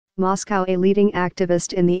Moscow, a leading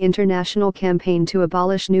activist in the international campaign to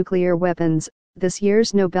abolish nuclear weapons, this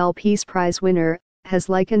year's Nobel Peace Prize winner, has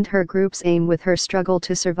likened her group's aim with her struggle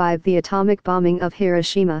to survive the atomic bombing of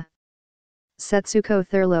Hiroshima. Setsuko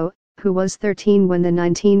Thurlow, who was 13 when the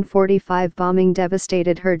 1945 bombing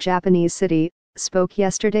devastated her Japanese city, spoke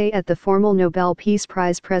yesterday at the formal Nobel Peace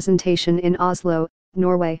Prize presentation in Oslo,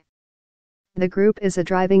 Norway. The group is a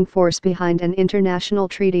driving force behind an international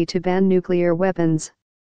treaty to ban nuclear weapons.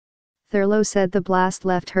 Thurlow said the blast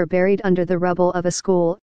left her buried under the rubble of a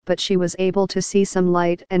school, but she was able to see some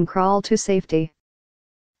light and crawl to safety.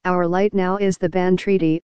 "Our light now is the ban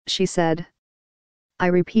treaty," she said. "I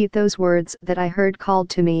repeat those words that I heard called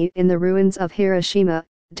to me in the ruins of Hiroshima: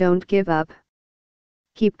 don't give up.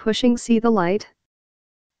 Keep pushing, see the light?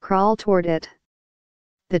 Crawl toward it."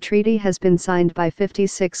 The treaty has been signed by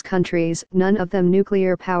 56 countries, none of them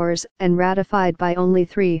nuclear powers, and ratified by only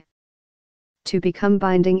 3. To become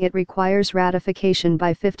binding, it requires ratification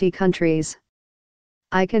by 50 countries.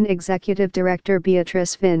 ICAN Executive Director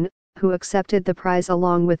Beatrice Finn, who accepted the prize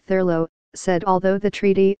along with Thurlow, said although the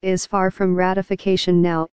treaty is far from ratification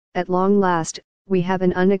now, at long last, we have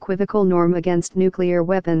an unequivocal norm against nuclear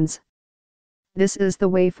weapons. This is the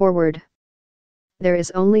way forward. There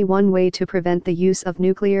is only one way to prevent the use of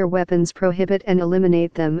nuclear weapons: prohibit and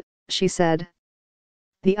eliminate them, she said.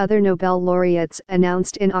 The other Nobel laureates,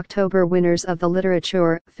 announced in October winners of the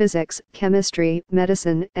literature, physics, chemistry,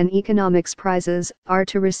 medicine, and economics prizes, are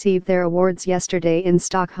to receive their awards yesterday in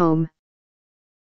Stockholm.